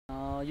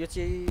यो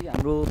चाहिँ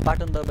हाम्रो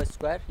पाटन दरबार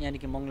स्क्वायर यानि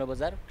कि मङ्गला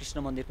बजार कृष्ण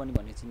मन्दिर पनि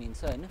भन्ने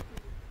चिनिन्छ हैन।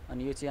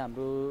 अनि यो चाहिँ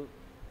हाम्रो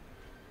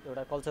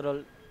एउटा कल्चरल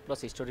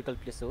प्लस हिस्टोरिकल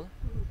प्लेस हो।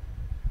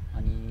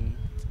 अनि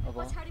अब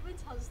पछाडी पनि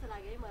छ जस्तो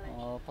लाग्यो है मलाई।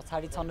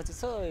 पछाडी छन चाहिँ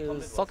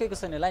छ, सकेको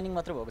छैन, लाइनिङ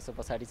मात्र भएको छ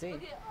पछाडी चाहिँ।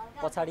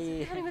 पछाडी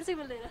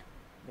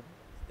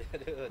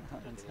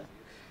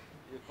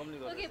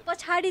ओके,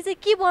 पछाडी चाहिँ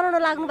के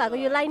बनाउन लाग्नु भएको?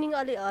 यो लाइनिङ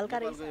अलि हल्का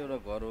रहेछ। एउटा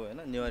घर हो हैन,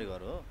 नेवारी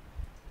घर हो।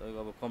 तपाईको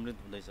अब कम्प्लिट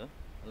हुँदैछ,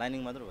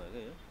 लाइनिङ मात्र भयो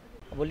के यो।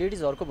 अब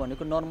लेडिजहरुको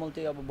भनेको नर्मल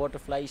चाहिँ अब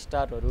बटरफ्लाई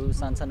स्टारहरु,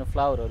 सानसानो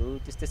फ्लावरहरु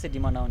त्यसै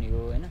डिमान्ड आउने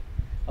हो हैन।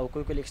 अब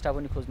कोही कोहीले एक्स्ट्रा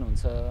पनि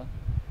खोज्नुहुन्छ।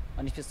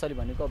 अनि स्पेशली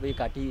भनेको अब यो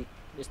घाटी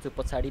यस्तो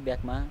पछाडी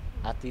ब्याकमा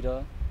हाततिर,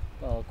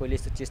 कोहीले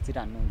यस्तो चेस्टतिर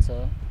हान्नुहुन्छ,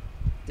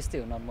 त्यस्तै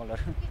हो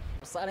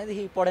नर्मलहरु।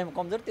 सानैदेखि पढाइमा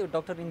कमजोर, त्यो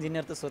डाक्टर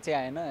इन्जिनियर त सोचे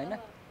आएन हैन।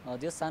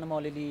 जस सानोमा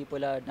अलिअलि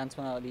पहिला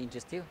डान्समा अलि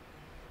इन्ट्रेस्ट थियो,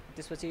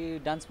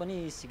 त्यसपछि डान्स पनि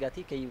सिकेको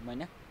थिएँ केही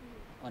महिना।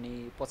 अनि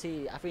पछि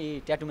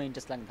आफै ट्याटुमा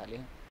इन्ट्रेस्ट लाग्न थाल्यो।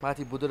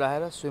 माथि बुदु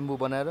राखेर स्वयम्भू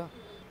बनाएर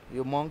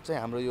यो मङ्क चाहिँ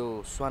हाम्रो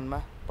यो स्वानमा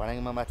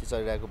भाडाङमा माथि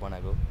चढिरहेको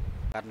बनाएको।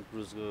 कार्टुन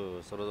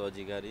क्रुजको सरोज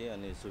अधिकारी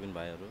अनि सुबिन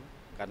भाइहरू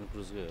कार्टुन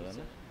क्रुजको हो हैन।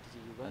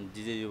 अनि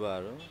डिजे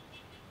युवाहरू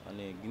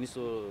अनि गिनिस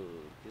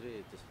के रे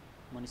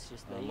मनिष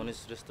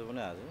श्रेष्ठ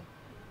पनि आएको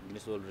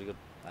गिनिस वर्ल्ड रेकर्ड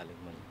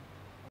हालेको मैले।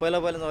 पहिला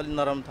चाहिँ अलि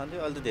नराम्रो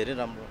थान्थ्यो, अहिले त धेरै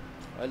राम्रो।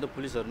 अहिले त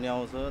पुलिसहरू नि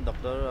आउँछ,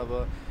 डक्टर अब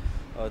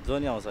जो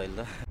नि आउँछ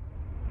अहिले त।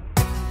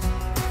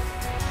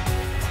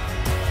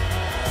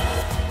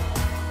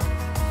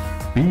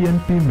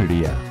 PNP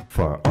Media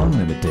for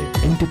unlimited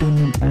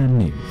entertainment and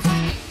news.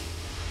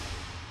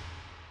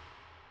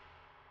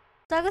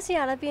 स्वागत छ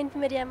यहाँलाई PNP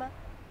मिडियामा।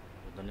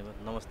 धन्यवाद,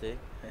 नमस्ते।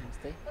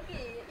 नमस्ते। ओके,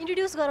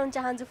 इन्ट्रोड्युस गराउन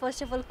चाहन्छु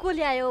फर्स्ट अफ अल को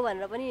ल्यायो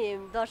भनेर पनि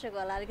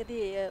दर्शकहरूलाई अलिकति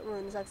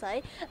हुनसक्छ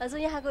है। सो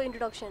यहाँको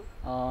इन्ट्रोडक्सन।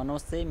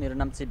 नमस्ते, मेरो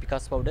नाम चाहिँ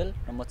विकास पौडेल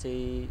र म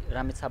चाहिँ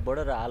रामेछापबाट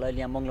र हाल अहिले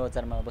यहाँ मङ्गला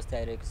बजारमा बस्दै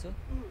आइरहेको छु।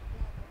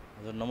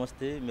 हजुर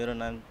नमस्ते, मेरो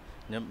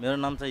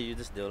नाम चाहिँ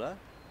युजेश देउला।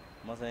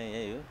 म चाहिँ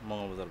यही हो,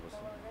 मङ्गला बजार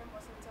बस्छु।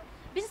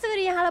 विशेष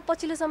गरी यहाँलाई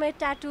पछिल्लो समय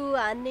ट्याटु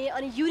हान्ने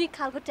अनि युनिक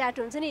खालको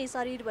ट्याटु हुन्छ नि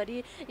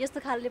शरीरभरि, यस्तो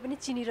खालले पनि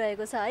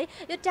चिनिरहेको छ है।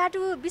 यो ट्याटु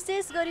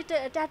विशेष गरी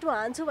ट्याटु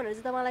हान्छु भनेर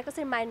चाहिँ तपाईँलाई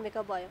कसरी माइन्ड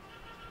मेकअप भयो?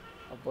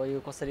 अब यो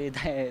कसरी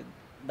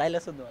दाइलाई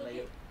सोध्नु होला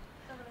यो।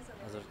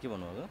 हजुर के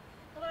भन्नुभएको?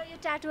 तपाईँ यो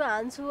ट्याटु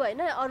हान्छु होइन,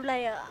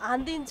 अरूलाई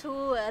हानिदिन्छु,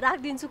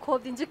 राखिदिन्छु,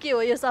 खोपिदिन्छु, के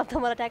हो यो शब्द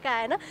मलाई ट्याक्क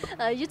आएन।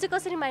 यो चाहिँ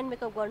कसरी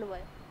माइन्ड मेकअप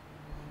गर्नुभयो?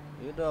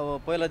 यो त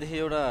अब पहिलादेखि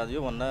एउटा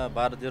योभन्दा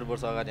 12-13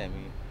 वर्ष अगाडि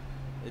हामी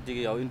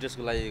यतिकै अब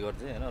इन्ट्रेस्टको लागि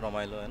गर्थेँ होइन,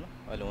 रमाइलो होइन।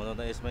 अहिले हुँदा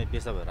त यसमै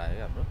पेसा भएर आयो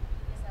क्या हाम्रो।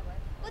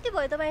 कति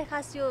भयो तपाईँ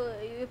खास यो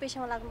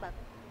पेसामा लाग्नु भएको?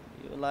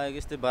 यो लागेको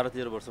यस्तै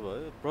 12-13 वर्ष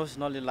भयो।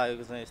 प्रोफेसनल्ली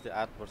लागेको चाहिँ यस्तै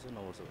 8 वर्ष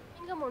 9 वर्ष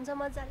भयो। इन्कम हुन्छ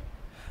मजाले?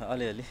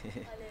 अलिअलि।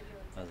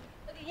 हजुर।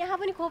 यहाँ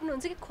पनि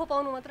खोप्नुहुन्छ कि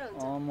खोपाउनु मात्र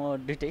हुन्छ? म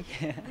दुइटै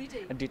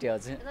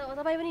हजुर।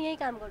 तपाईँ पनि यही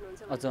काम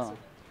गर्नुहुन्छ?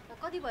 हजुर।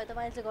 कति भयो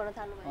तपाईँले चाहिँ गर्न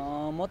थाल्नुभयो?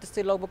 म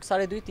त्यस्तै लगभग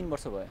 2.5-3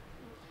 वर्ष भयो।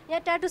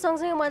 यहाँ ट्याटु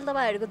सँगसँगै मैले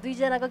तपाईँहरूको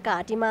दुईजनाको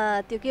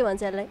घाँटीमा त्यो के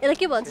भन्छ यसलाई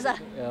के भन्छ सर?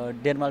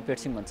 डेर्माल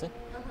पियर्सिङ भन्छ,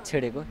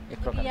 छेडेको एक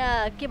प्रकार।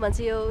 यहाँ के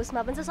भन्छ यो उसमा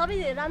पनि छ,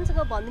 सबै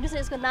राम्रोसँग भनिदिनुहोस् न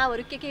यसको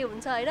नामहरू के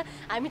हुन्छ होइन।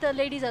 हामी त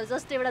लेडिजहरू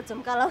जस्ट एउटा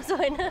झुम्का लाउँछौँ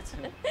होइन।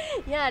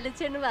 यहाँहरूले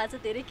छेड्नु भएको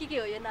छ धेरै, के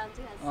हो यो नाम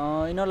चाहिँ?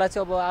 यिनीहरूलाई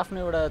चाहिँ अब आफ्नो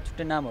एउटा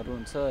छुट्टै नामहरू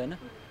हुन्छ होइन।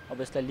 अब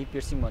यसलाई लिप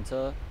पियर्सिङ भन्छ,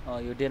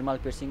 यो डेर्माल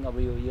पियर्सिङ, अब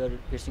यो इयर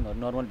पियर्सिङहरू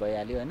नर्मल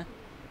भइहाल्यो होइन।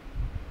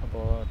 अब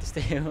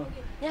त्यस्तै हो।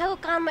 यहाँको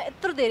कानमा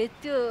यत्रो धेरै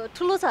त्यो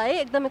ठुलो छ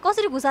है एकदमै,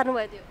 कसरी घुसार्नु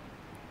भयो त्यो?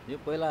 यो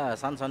पहिला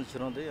सानो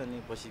छिराउँदै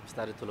अनि पछि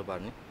बिस्तारै ठुलो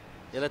पार्ने,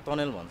 यसलाई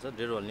टनेल भन्छ,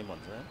 डेड होल नि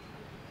भन्छ,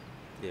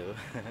 त्यही हो।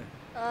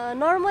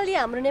 नर्मली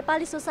हाम्रो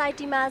नेपाली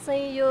सोसाइटीमा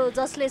चाहिँ यो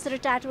जसले यसरी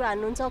ट्याटु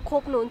हान्नुहुन्छ,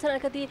 खोप्नुहुन्छ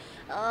अलिकति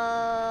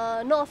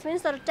नो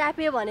अफेन्स तर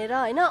ट्यापे भनेर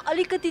होइन,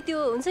 अलिकति त्यो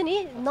हुन्छ नि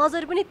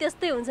नजर पनि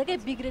त्यस्तै हुन्छ कि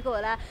बिग्रेको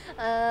होला,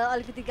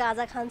 अलिकति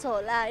गाजा खान्छ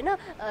होला होइन,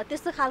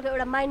 त्यस्तो खालको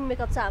एउटा माइन्ड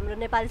मेकअप छ हाम्रो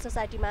नेपाली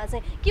सोसाइटीमा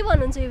चाहिँ। के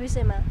भन्नुहुन्छ यो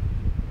विषयमा?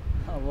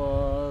 अब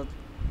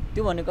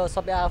त्यो भनेको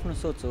सबै आफ्नो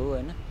सोच हो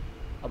होइन।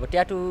 अब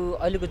ट्याटु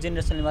अहिलेको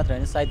जेनेरेसनले मात्र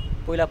होइन, सायद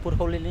पहिला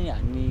पुर्खौलीले नै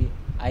हान्ने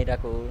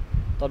आइरहेको हो।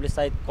 तपाईँले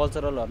सायद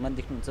कल्चरलहरूमा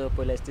देख्नुहुन्छ,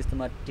 पहिला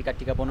यस्तोमा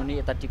टिका बनाउने,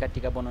 यता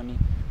टिका बनाउने,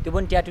 त्यो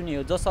पनि ट्याटु नै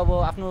हो। जस अब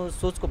आफ्नो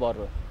सोचको भर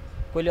हो,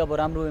 कोहीले अब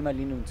राम्रो वेमा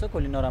लिनुहुन्छ,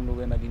 कोहीले नराम्रो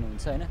वेमा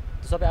लिनुहुन्छ होइन,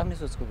 त्यो सबै आफ्नै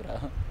सोचको कुरा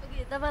हो।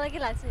 तपाईँलाई के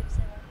लाग्छ यो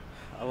विषयमा?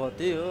 अब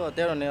त्यही हो,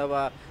 त्यही भने अब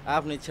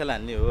आफ्नो इच्छाले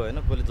हान्ने हो होइन,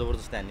 कसले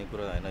जबरजस्ती हान्ने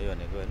कुरा होइन यो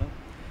भनेको होइन।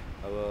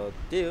 अब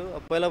त्यही हो,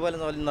 अब पहिला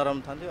चाहिँ अलिक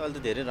नराम्रो थान्थ्यो, अहिले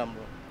त धेरै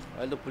राम्रो।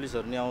 अहिले त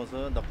पुलिसहरू नि आउँछ,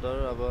 डक्टर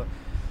अब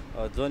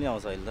जो नि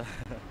आउँछ अहिले त।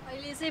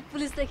 अहिले चाहिँ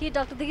पुलिसदेखि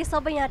डक्टरदेखि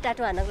सबै यहाँ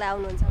ट्याटु हान्नको लागि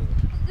आउनुहुन्छ।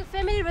 त्यो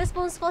फ्यामिली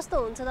रेस्पोन्स कस्तो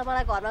हुन्छ?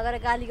 तपाईँलाई घरमा गएर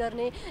गाली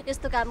गर्ने,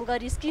 यस्तो काम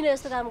गरिस् किन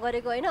यस्तो काम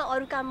गरेको होइन,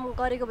 अरू काम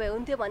गरेको भए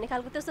हुन्थ्यो भन्ने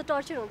खालको त्यस्तो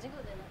टर्चर हुन्छ कि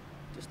हुँदैन?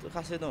 त्यस्तो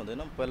खासै त हुँदैन,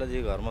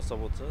 पहिलादेखि घरमा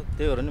सपोर्ट छ,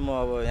 त्यही भएर नि म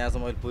अब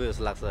यहाँसम्म अहिले पुगेँ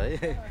जस्तो लाग्छ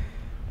है।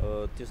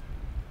 त्यो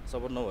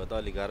सपोर्ट नभए त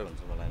अलिक गाह्रो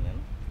हुन्छ मलाई होइन।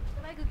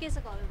 तपाईँको के छ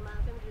घरमा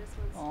फ्यामिली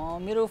रेस्पोन्स?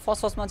 मेरो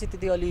फर्स्टमा चाहिँ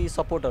त्यति अलि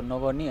सपोर्टहरू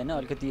नगर्ने होइन,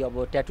 अलिकति अब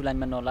ट्याटु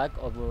लाइनमा नलाग,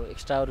 अब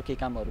एक्स्ट्रा अरू केही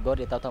कामहरू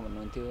गर यताउता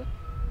भन्नुहुन्थ्यो,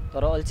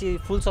 तर अहिले चाहिँ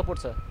फुल सपोर्ट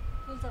छ।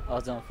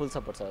 हजुर फुल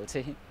सपोर्ट छ अहिले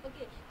चाहिँ।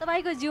 ओके,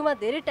 तपाईँको जिउमा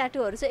धेरै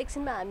ट्याटुहरू चाहिँ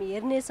एकछिनमा हामी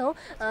हेर्नेछौँ,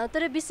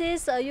 तर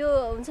विशेष यो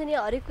हुन्छ नि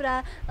हरेक कुरा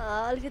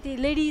अलिकति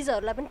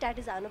लेडिजहरूलाई पनि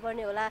ट्याटुज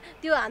हान्नुपर्ने होला,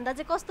 त्यो हान्दा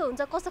चाहिँ कस्तो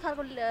हुन्छ, कस्तो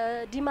खालको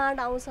डिमान्ड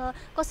आउँछ,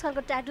 कस्तो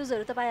खालको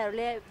ट्याटुजहरू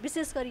तपाईँहरूले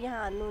विशेष गरी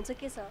यहाँ हान्नुहुन्छ,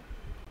 के छ?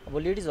 अब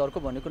लेडिजहरूको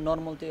भनेको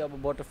नर्मल त्यही अब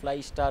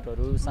बटरफ्लाई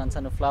स्टारहरू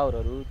सानो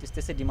फ्लावरहरू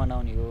त्यस्तै डिमान्ड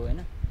आउने हो होइन।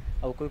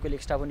 अब कोही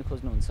एक्स्ट्रा पनि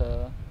खोज्नुहुन्छ,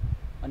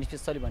 अनि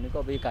स्पेसली भनेको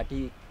अब यो घाँटी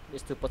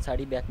यस्तो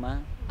पछाडि ब्याकमा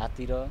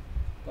हाततिर,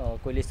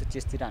 कोहीले यस्तो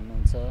चेस्टतिर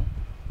हान्नुहुन्छ,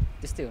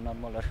 त्यस्तै हो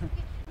नर्मलहरू।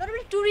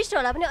 नर्मली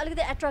टुरिस्टहरूलाई पनि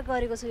अलिकति एट्र्याक्ट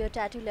गरेको छ यो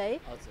ट्याटुले है।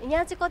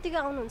 यहाँ चाहिँ कतिको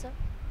आउनुहुन्छ?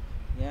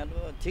 यहाँ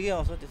ठिकै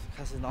आउँछ, त्यस्तो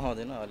खासै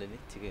नआउँदैन, अलिअलि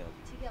ठिकै आउँछ।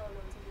 ठिकै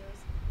आउनुहुन्छ।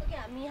 ओके,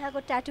 हामी यहाँको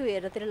ट्याटु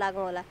हेर्नतिर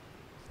लागौँ होला,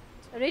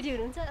 रेडी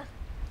हुनुहुन्छ?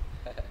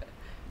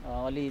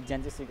 अलि ज्यान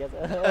चाहिँ सिकेको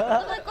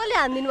छ। कसले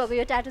हानिदिनु भएको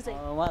यो ट्याटु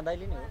चाहिँ? उहाँ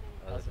दाइले नि हो।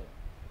 हजुर,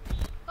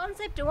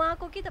 कन्सेप्ट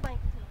उहाँको कि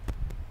तपाईँको?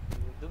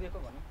 दुबईको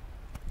भनौँ।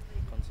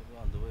 कन्सेप्ट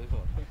दुबईको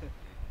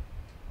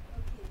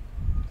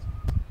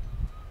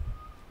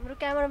हाम्रो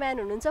क्यामराम्यान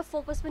हुनुहुन्छ,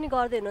 फोकस पनि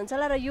गर्दै हुनुहुन्छ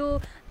होला, र यो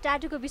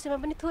ट्याटुको विषयमा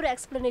पनि थोरै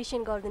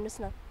एक्सप्लेनेसन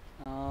गरिदिनुहोस् न।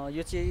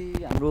 यो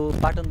चाहिँ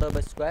हाम्रो पाटन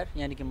दरबार स्क्वायर,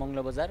 यानि कि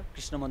मङ्गला बजार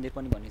कृष्ण मन्दिर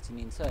पनि भन्ने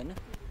चिनिन्छ होइन।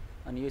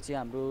 अनि यो चाहिँ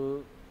हाम्रो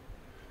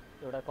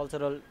एउटा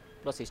कल्चरल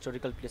प्लस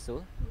हिस्टोरिकल प्लेस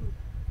हो।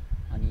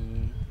 अनि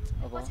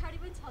अब पछाडि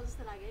पनि छ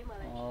जस्तो लाग्यो है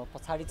मलाई।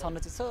 पछाडि छन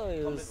चाहिँ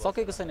छ,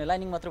 सकेको छैन,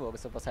 लाइनिङ मात्र भएको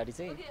छ पछाडि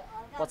चाहिँ।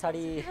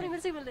 पछाडि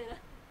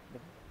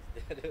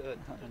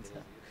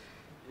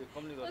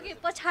ओके,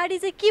 पछाडि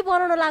चाहिँ के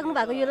बनाउन लाग्नु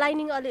भएको? यो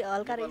लाइनिङ अलि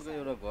हल्का रहेछ।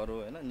 एउटा घर हो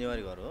होइन,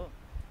 नेवारी घर हो,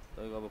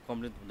 तपाईँको अब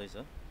कम्प्लिट हुँदैछ,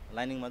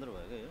 लाइनिङ मात्र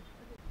भएको यो।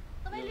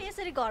 तपाईँले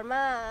यसरी घरमा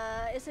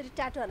यसरी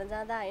ट्याटु हान्न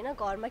जाँदा होइन,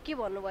 घरमा के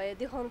भन्नुभयो?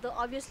 देखाउनु त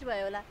अभियसली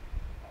भयो होला।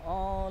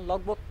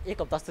 लगभग एक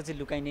हप्ता जस्तो चाहिँ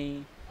लुकाइने,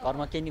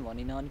 घरमा केही नि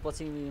भनिनँ। अनि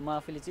पछि म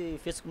आफैले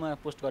चाहिँ फेसबुकमा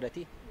पोस्ट गरेको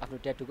थिएँ आफ्नो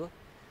ट्याटुको,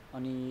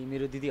 अनि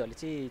मेरो दिदीहरूले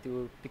चाहिँ त्यो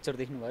पिक्चर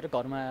देख्नुभयो र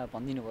घरमा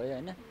भनिदिनु भयो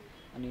होइन।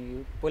 अनि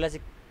पहिला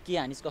चाहिँ के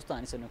हानिस् कस्तो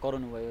हानिस् भनेर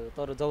कराउनु भयो,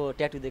 तर जब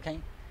ट्याटु देखाएँ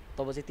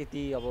तब चाहिँ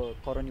त्यति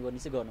अब कराउनु गर्ने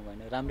चाहिँ गर्नु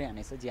भएन, राम्रै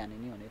हानेछ जे हाने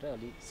नि भनेर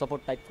अलि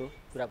सपोर्ट टाइपको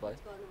कुरा भयो।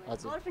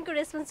 हजुर, गर्लफ्रेन्डको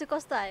रेस्पोन्स चाहिँ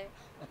कस्तो आयो?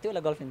 त्यो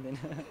बेला गर्लफ्रेन्ड थिएन,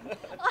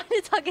 अहिले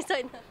छ कि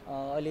छैन?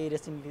 अहिले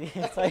रेसिपी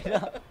छैन,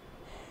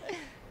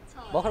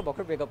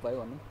 भर्खर ब्रेकअप भयो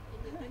भनौँ।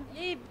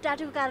 यही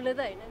ट्याटुको कारणले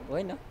त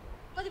होइन,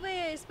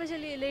 कतिपय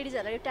स्पेसली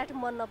लेडिजहरूलाई यो ट्याटु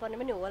मन नपर्ने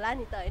पनि होला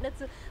नि त होइन।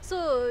 सो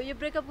यो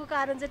ब्रेकअपको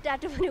कारण चाहिँ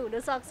ट्याटु पनि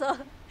हुनसक्छ,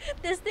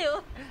 त्यस्तै हो?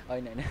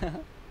 होइन।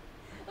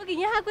 ओके,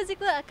 यहाँको चाहिँ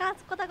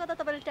कता कता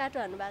तपाईँले ट्याटु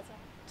हान्नु भएको छ?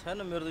 छैन,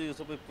 मेरो त यो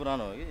सबै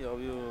पुरानो हो कि, अब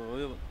यो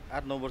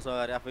 8-9 वर्ष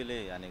अगाडि आफैले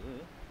हानेको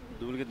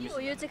डुप्लिकेट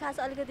मिसिन। यो चाहिँ खास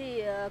अलिकति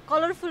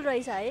कलरफुल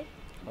रहेछ है?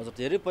 हजुर,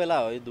 धेरै पहिला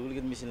हो, यो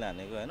डुप्लिकेट मिसिनले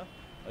हानेको होइन,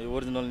 यो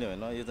ओरिजिनल नै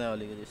होइन, यो चाहिँ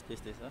अलिकति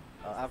यस्तै छ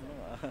आफ्नो।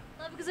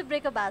 तपाईँको चाहिँ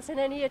ब्रेकअप भएको छैन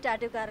नि यो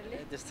ट्याटुको कारणले?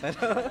 त्यस्तो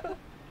छैन।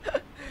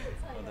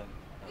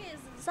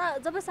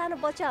 जब सानो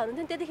बच्चा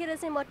हुनुहुन्थ्यो त्यतिखेर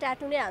चाहिँ म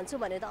ट्याटु नै हान्छु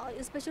भने त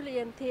स्पेसली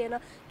एम थिएन,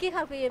 के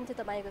खालको एम थियो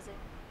तपाईँको चाहिँ?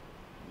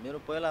 मेरो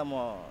पहिला म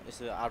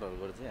यसो आर्टहरू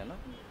गर्थेँ होइन,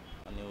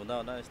 अनि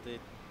हुँदा यस्तै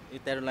यो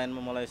ट्याटु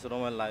लाइनमा मलाई यसो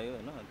रमाइलो लाग्यो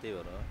होइन, त्यही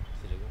भएर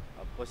छिरेको।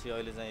 अब पछि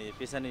अहिले चाहिँ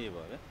पेसा नै यो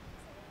भयो क्या।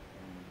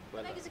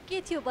 तपाईँको चाहिँ के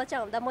थियो बच्चा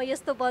हुँदा म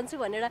यस्तो बन्छु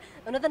भनेर?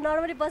 हुन त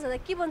नर्मली बच्चा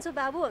हुँदा के बन्छु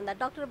बाबु भन्दा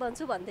डक्टर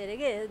बन्छु भन्थ्यो अरे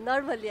के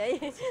नर्मली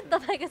है,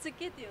 तपाईँको चाहिँ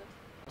के थियो?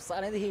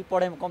 सानैदेखि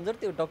पढाइमा कमजोर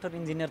थियो, डक्टर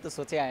इन्जिनियर त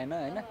सोचे आएन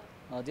होइन।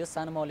 जो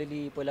सानोमा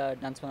अलिअलि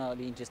पहिला डान्समा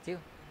अलि इन्ट्रेस्ट थियो,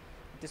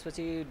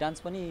 त्यसपछि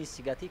डान्स पनि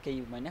सिकाएको थिएँ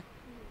केही महिना,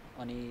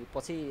 अनि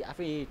पछि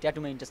आफै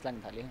ट्याटुमा इन्ट्रेस्ट लाग्न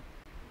थाल्यो।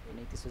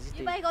 अनि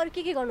त्यसपछि बाहेक अरू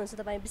के गर्नुहुन्छ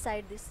तपाईँ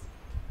बिसाइड दिस?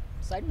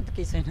 साइडमा त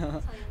केही छैन,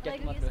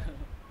 ट्याटु मात्र।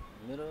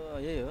 मेरो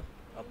यही हो,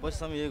 अब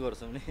पछिसम्म यही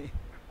गर्छु नि।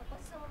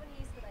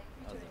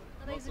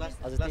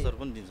 क्लासहरू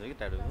पनि दिन्छु कि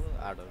ट्याटुको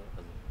आर्टहरू।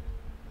 हजुर,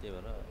 त्यही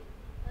भएर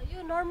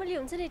यो नर्मली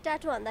हुन्छ नि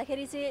ट्याटु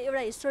हान्दाखेरि चाहिँ एउटा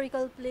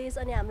हिस्टोरिकल प्लेस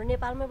अनि हाम्रो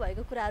नेपालमै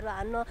भएको कुराहरू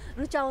हान्न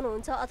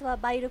रुचाउनुहुन्छ अथवा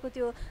बाहिरको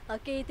त्यो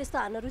केही त्यस्तो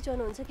हान्न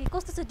रुचाउनुहुन्छ कि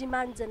कस्तो छ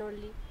डिमान्ड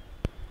जेनरली?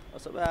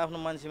 सबै आफ्नो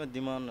मान्छेमा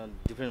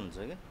डिमान्ड डिफ्रेन्ट हुन्छ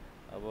कि,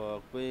 अब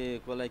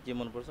कसलाई के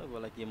मनपर्छ,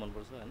 कसलाई के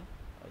मनपर्छ होइन,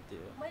 त्यो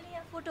हो। मैले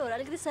यहाँ फोटोहरू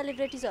अलिकति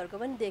सेलिब्रिटिजहरूको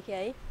पनि देखेँ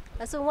है,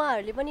 सो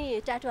उहाँहरूले पनि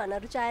ट्याटु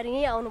हान्न रुचाएर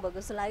यहीँ आउनुभएको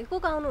जस्तो लाग्यो। को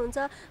आउनुहुन्छ,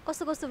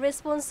 कस्तो कस्तो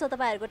रेस्पोन्स छ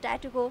तपाईँहरूको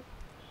ट्याटुको?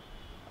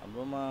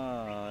 हाम्रोमा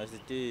यस्तै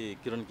त्यही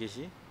किरण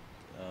केसी,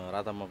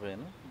 राधा मकै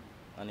होइन,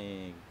 अनि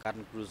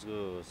कार्टन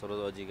क्रुजको सरोज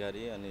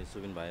अधिकारी, अनि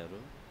सुबिन भाइहरू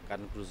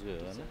कार्टन क्रुजको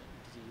हो होइन,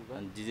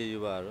 अनि डिजे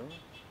युवाहरू,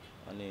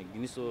 अनि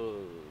गिनिस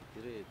के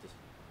अरे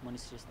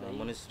मनिष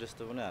श्रेष्ठ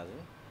पनि आएको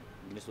छ,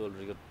 गिनिस वर्ल्ड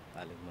रेकर्ड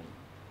हालेको मैले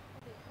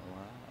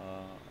उहाँ।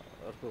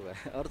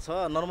 अरू छ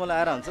नर्मल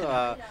आएर हुन्छ,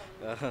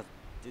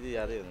 त्यति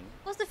यादै हुँदैन।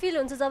 कस्तो फिल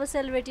हुन्छ जब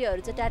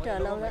सेलिब्रिटीहरू चाहिँ ट्याटु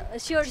हान्न आउँदा?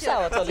 स्योर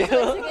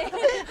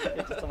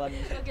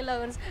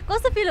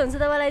कस्तो फिल हुन्छ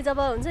तपाईँलाई जब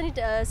हुन्छ नि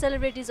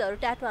सेलिब्रिटिजहरू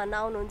ट्याटु हान्न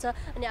आउनुहुन्छ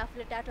अनि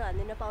आफूले ट्याटु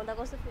हान्दिन पाउँदा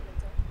कस्तो फिल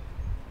हुन्छ?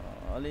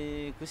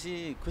 अलि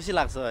खुसी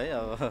लाग्छ है,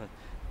 अब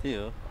त्यही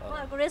हो।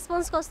 उहाँहरूको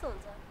रेस्पोन्स कस्तो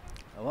हुन्छ?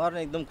 उहाँहरू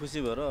एकदम खुसी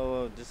भएर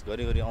अब त्यस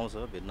घरिघरि आउँछ,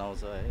 भेट्न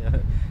आउँछ है,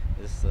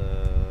 त्यस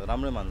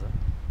राम्रै मान्छ।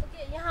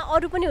 यहाँ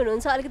अरू पनि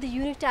हुनुहुन्छ अलिकति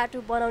युनिक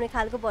ट्याटु बनाउने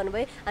खालको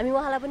भन्नुभयो, हामी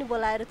उहाँलाई पनि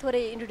बोलाएर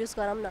थोरै इन्ट्रोड्युस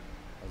गरौँ न।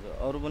 हजुर,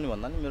 अरू पनि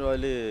भन्दा नि मेरो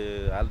अहिले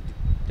हाल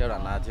ट्याटु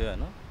हान्न आएको थियो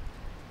होइन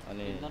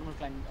अनि नर्मल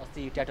क्लाइन्ट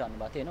अस्ति ट्याटु हान्नु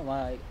भएको थियो होइन उहाँ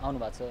आउनु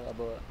भएको छ अब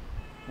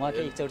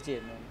उहाँकै एकचोटि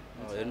चाहिँ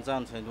हेर्नु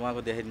चाहन्छु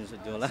उहाँको देखाइदिन्छु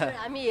होला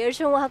हामी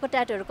हेर्छौँ उहाँको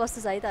ट्याटुहरू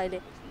कस्तो छ है त अहिले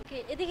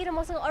यतिखेर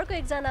मसँग अर्को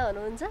एकजना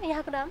हुनुहुन्छ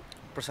यहाँको नाम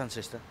प्रशान्त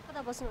श्रेष्ठ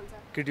कता बस्नुहुन्छ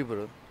किर्तिपुर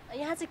हो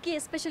यहाँ चाहिँ के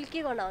स्पेसल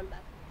के गर्न आउनु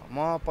भएको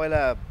म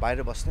पहिला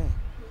बाहिर बस्ने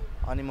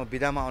अनि म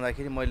बिदामा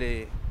आउँदाखेरि मैले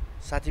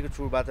साथीको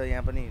थ्रुबाट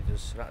यहाँ पनि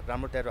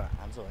राम्रो ट्याटु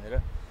हान्छ भनेर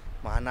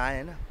म हान्न आएँ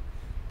होइन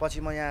पछि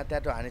म यहाँ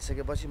ट्याटु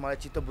हानिसकेपछि मलाई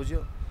चित्त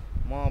बुझ्यो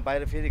म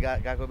बाहिर फेरि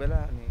गएको बेला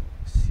अनि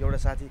एउटा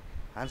साथी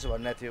हान्छु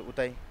भन्ने थियो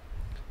उतै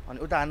अनि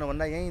उता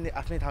हान्नुभन्दा यहीँ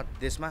आफ्नै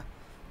देशमा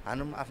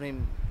हान्नु आफ्नै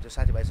त्यो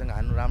साथीभाइसँग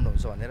हान्नु राम्रो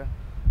हुन्छ भनेर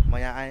म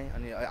यहाँ आएँ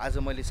अनि आज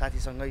मैले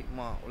साथीसँगै म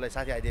उसलाई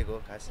साथी आइदिएको हो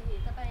खास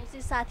तपाईँ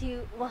चाहिँ साथी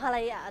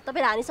उहाँलाई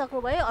तपाईँले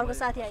हानिसक्नुभयो अर्को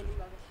साथी आइदिनु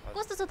भएको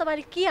कस्तो छ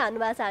तपाईँले के हान्नु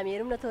भएको छ हामी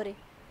हेरौँ न थोरै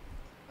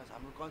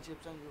हाम्रो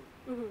कन्सेप्ट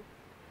चाहिँ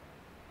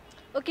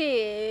ओके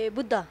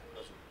बुद्ध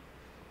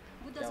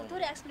चाहिँ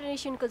थोरै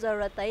एक्सप्लेनेसनको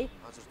जरुरत है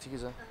हजुर ठिकै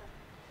छ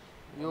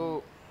यो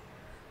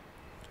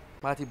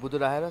माथि बुद्ध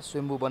राखेर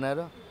स्वयम्भू बनाएर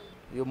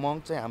यो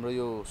मङ्क चाहिँ हाम्रो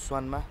यो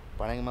स्वानमा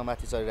भाँडाङमा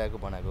माथि चढिरहेको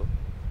बनाएको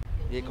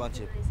यही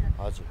कन्सेप्ट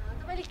हजुर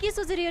तपाईँले के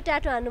सोचेर यो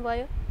ट्याटु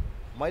हान्नुभयो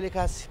मैले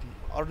खास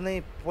अरू नै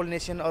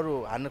पोलिनेसियन अरू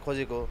हान्न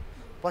खोजेको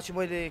पछि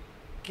मैले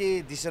के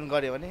डिसिसन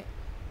गरेँ भने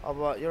अब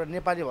एउटा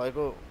नेपाली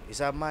भएको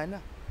हिसाबमा होइन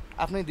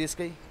आफ्नै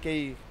देशकै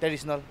केही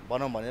ट्रेडिसनल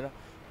बनाऊँ भनेर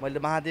मैले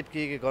महादेव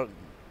के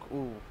ऊ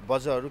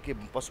वज्रहरू के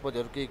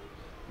पशुपतिहरू केही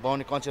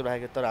बनाउने कन्सेप्ट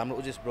राखेको तर हाम्रो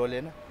उजेस ब्रोले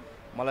होइन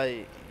मलाई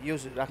यो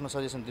राख्न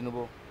सजेसन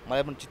दिनुभयो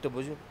मलाई पनि चित्त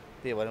बुझ्यो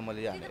त्यही भएर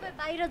मैले तपाईँ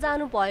बाहिर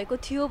जानु भएको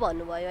थियो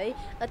भन्नुभयो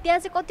है त्यहाँ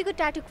चाहिँ कतिको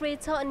ट्याटु क्रेज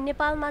छ अनि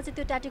नेपालमा चाहिँ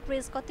त्यो ट्याटु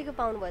क्रेज कतिको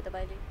पाउनुभयो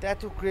तपाईँले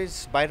ट्याटु क्रेज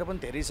बाहिर पनि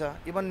धेरै छ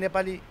इभन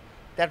नेपाली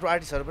ट्याटु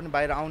आर्टिस्टहरू पनि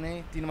बाहिर आउने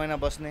 3 महिना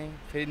बस्ने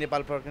फेरि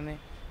नेपाल फर्किने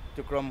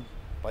त्यो क्रम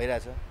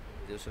भइरहेछ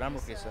त्यो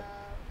राम्रो केस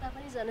छ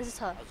पनि झन्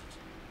छ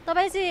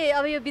तपाईँ चाहिँ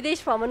अब यो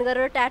विदेश भ्रमण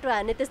गरेर ट्याटु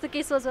हान्ने त्यस्तो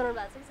केही सोच्नु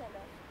भएको छ कि छैन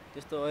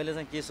त्यस्तो अहिले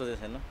चाहिँ के सोचेको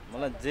छैन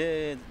मलाई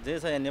जे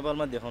छ यहाँ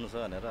नेपालमा देखाउनु छ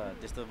भनेर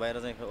त्यस्तो बाहिर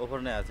चाहिँ अफर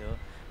नै आएको थियो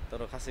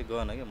तर खासै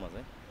गएन कि म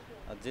चाहिँ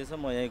जे छ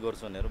म यहीँ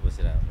गर्छु भनेर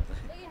बसिरहेको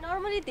चाहिँ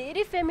नर्मली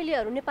धेरै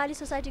फ्यामिलीहरू नेपाली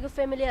सोसाइटीको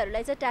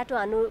फ्यामिलीहरूलाई चाहिँ ट्याटु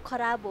हान्नु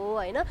खराब हो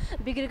होइन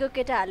बिग्रेको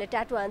केटाहरूले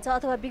ट्याटु हान्छ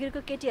अथवा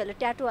बिग्रेको केटीहरूले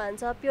ट्याटु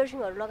हान्छ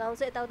पियर्सिङहरू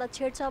लगाउँछ यताउता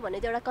छेड्छ भन्ने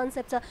एउटा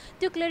कन्सेप्ट छ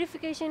त्यो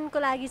क्लेरिफिकेसनको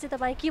लागि चाहिँ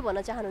तपाईँ के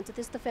भन्न चाहनुहुन्छ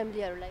त्यस्तो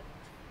फ्यामिलीहरूलाई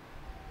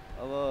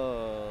अब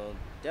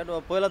ट्याटु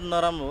अब पहिला त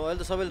नराम्रो हो अहिले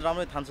त सबैले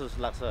राम्रै ठान्छ जस्तो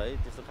लाग्छ है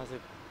त्यस्तो खासै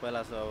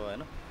पहिला छ अब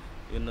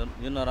होइन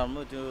यो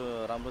नराम्रो त्यो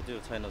राम्रो त्यो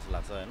छैन जस्तो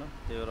लाग्छ होइन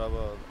त्यो अब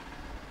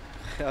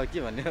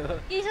के भन्ने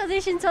के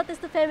सजेसन छ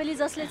त्यस्तो फ्यामिली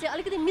जसले चाहिँ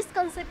अलिकति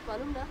मिसकन्सेप्ट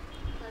भनौँ न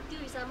त्यो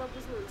हिसाबमा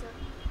बुझ्नुहुन्छ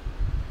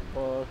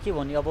अब के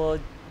भन्ने अब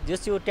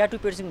जस यो ट्याटु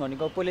पियर्सिङ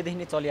भनेको पहिल्यैदेखि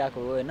नै चलिआएको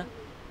हो होइन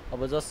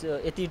अब जस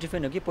यति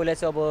डिफ्रेन्ट हो कि पहिला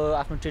चाहिँ अब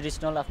आफ्नो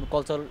ट्रेडिसनल आफ्नो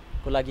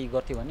कल्चरको लागि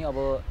गर्थ्यो भने अब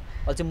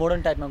अहिले चाहिँ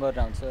मोडर्न टाइपमा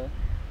गरेर हुन्छ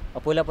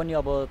पहिला पनि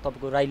अब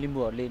तपाईँको राई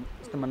लिम्बूहरूले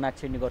यस्तोमा नाक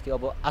छेड्ने गर्थ्यो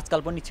अब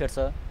आजकल पनि छेड्छ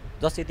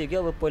जस यति कि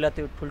अब पहिला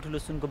त्यो ठुल्ठुलो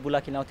सुनको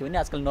बुलाकी लाउँथ्यो भने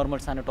आजकल नर्मल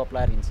सानो टप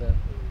लाएर हिँड्छ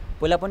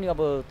पहिला पनि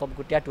अब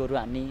तपाईँको ट्याटुहरू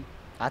हान्ने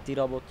हाततिर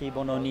अब केही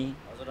बनाउने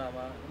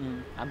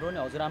हाम्रो नि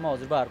हजुरआमा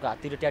हजुरबाहरूको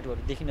हाततिर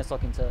ट्याटुहरू देखिन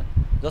सकिन्छ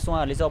जस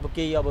उहाँहरूले चाहिँ अब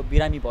केही अब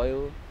बिरामी भयो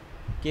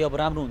केही अब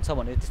राम्रो हुन्छ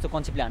भनेर त्यस्तो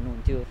कन्सेप्टले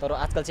हान्नुहुन्थ्यो तर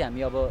आजकल चाहिँ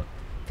हामी अब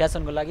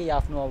फ्यासनको लागि या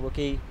आफ्नो अब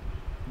केही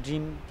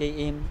ड्रिम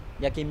केही एम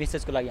या केही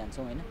मेसेजको लागि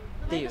हान्छौँ होइन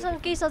त्यही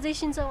केही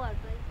सजेसन छ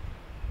उहाँहरूलाई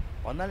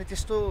भन्नाले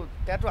त्यस्तो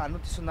ट्याटु हान्नु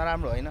त्यस्तो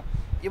नराम्रो होइन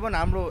इभन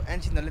हाम्रो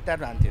एन्सियनहरूले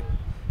ट्याटु हान्थ्यो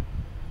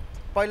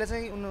पहिला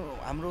चाहिँ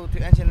हाम्रो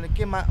त्यो एन्सियनले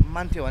के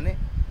मान्थ्यो भने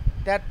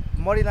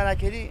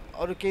मरिलाँदाखेरि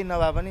अरू केही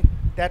नभए पनि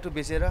ट्याटु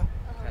बेचेर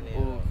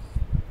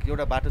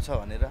एउटा बाटो छ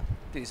भनेर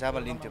त्यो हिसाबमा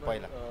लिन्थ्यो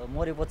पहिला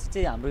मरेपछि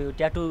चाहिँ हाम्रो यो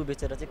ट्याटु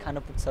बेचेर चाहिँ खान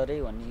पुग्छ अरे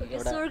भन्ने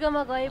एउटा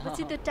स्वर्गमा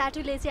गएपछि त्यो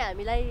ट्याटुले चाहिँ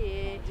हामीलाई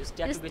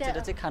ट्याटु बेचेर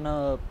चाहिँ खान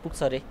पुग्छ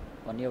अरे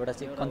भन्ने एउटा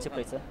चाहिँ कन्सेप्ट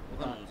रहेछ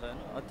हुन्छ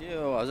होइन त्यो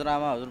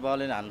हजुरआमा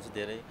हजुरबाउले नै हान्छ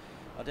धेरै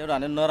त्यो एउटा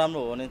हाने नराम्रो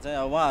हो भने चाहिँ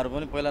अब उहाँहरू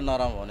पनि पहिला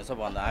नराम्रो हुनेछ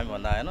भन्दा हामी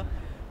भन्दा होइन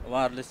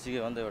उहाँहरूले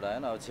सिक्यो भने त एउटा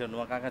होइन अब छेड्नु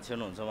कहाँ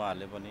छेड्नुहुन्छ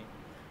उहाँहरूले पनि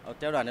अब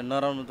ट्याटु हाने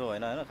नराम्रो त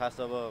होइन होइन खास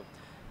अब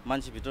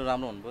मान्छेभित्र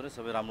राम्रो हुनु पऱ्यो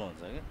सबै राम्रो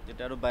हुन्छ कि त्यो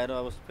ट्याटु बाहिर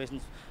अब फेसन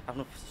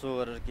आफ्नो सो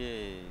गरेर के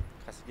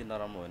खास के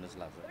नराम्रो होइन जस्तो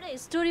लाग्छ एउटा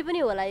स्टोरी पनि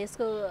होला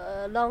यसको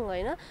लङ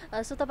होइन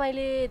सो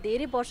तपाईँले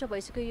धेरै वर्ष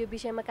भइसक्यो यो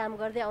विषयमा काम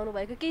गर्दै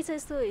आउनुभएको केही छ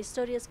यस्तो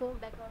हिस्टोरी यसको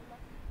ब्याकग्राउन्डमा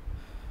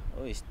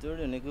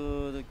स्टोरी भनेको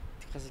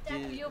खास के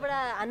योबाट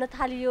हान्न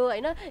थालियो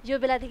होइन यो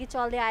बेलादेखि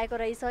चल्दै आएको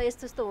रहेछ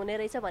यस्तो यस्तो हुने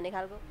रहेछ भन्ने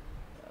खालको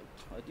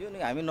त्यो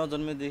नि हामी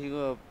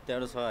नजन्मेदेखिको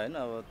ट्याटु छ होइन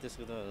अब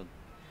त्यसको त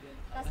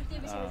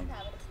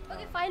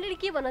ओके फाइनली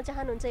के भन्न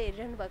चाहनुहुन्छ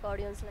हेरिरहनु भएको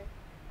अडियन्सलाई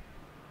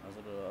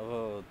हजुर अब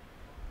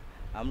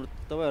हाम्रो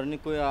तपाईँहरू नि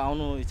कोही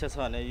आउनु इच्छा छ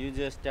भने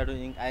युजिएस tattoo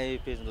ink I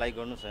page like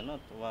गर्नुहोस् होइन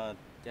उहाँ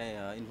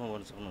त्यहाँ इन्फर्म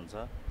गर्न सक्नुहुन्छ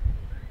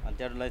अनि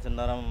ट्याटुलाई चाहिँ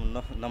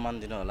नराम्रो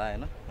नमानिदिनु होला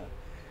होइन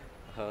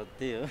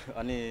त्यही हो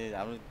अनि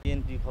हाम्रो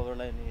पिएनपी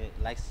खबरलाई नि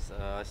लाइक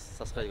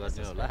सब्सक्राइब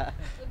गरिदिनु होला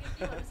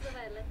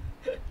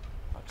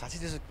खासै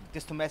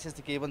त्यस्तो म्यासेज त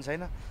केही पनि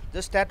छैन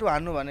जस्ट ट्याटु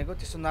हान्नु भनेको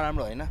त्यस्तो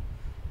नराम्रो होइन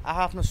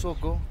आफ्नो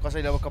सोच हो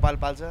कसैले अब कपाल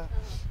पाल्छ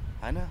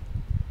होइन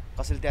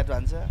कसैले ट्याटु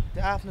हान्छ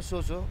त्यो आफ्नो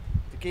सोच हो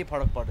त्यो केही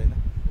फरक पर्दैन।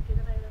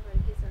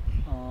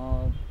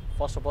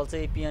 फर्स्ट अफ अल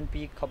चाहिँ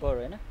पिएनपी खबर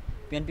होइन,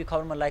 पिएनपी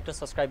खबरमा लाइक र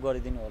सब्सक्राइब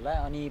गरिदिनु होला।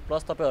 अनि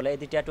प्लस तपाईँहरूलाई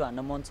यदि ट्याटु हान्न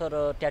मन छ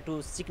र ट्याटु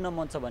सिक्न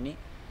मन छ भने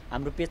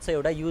हाम्रो पेज छ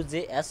एउटा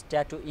UJS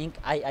ट्याटु इङ्क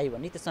II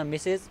भन्ने, त्यसमा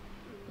मेसेज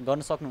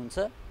गर्न सक्नुहुन्छ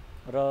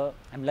र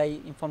हामीलाई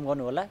इन्फर्म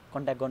गर्नु होला,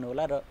 कन्ट्याक्ट गर्नु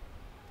होला। र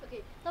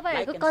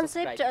तपाईँहरूको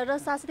कन्सेप्ट र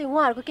साथसाथै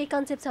उहाँहरूको केही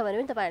कन्सेप्ट छ भने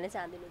पनि तपाईँहरूले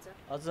चाहिँ हानिदिनुहुन्छ।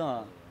 हजुर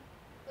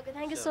okay,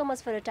 thank you so much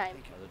for your time.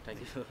 हजुर थ्याङ्क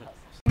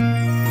यू।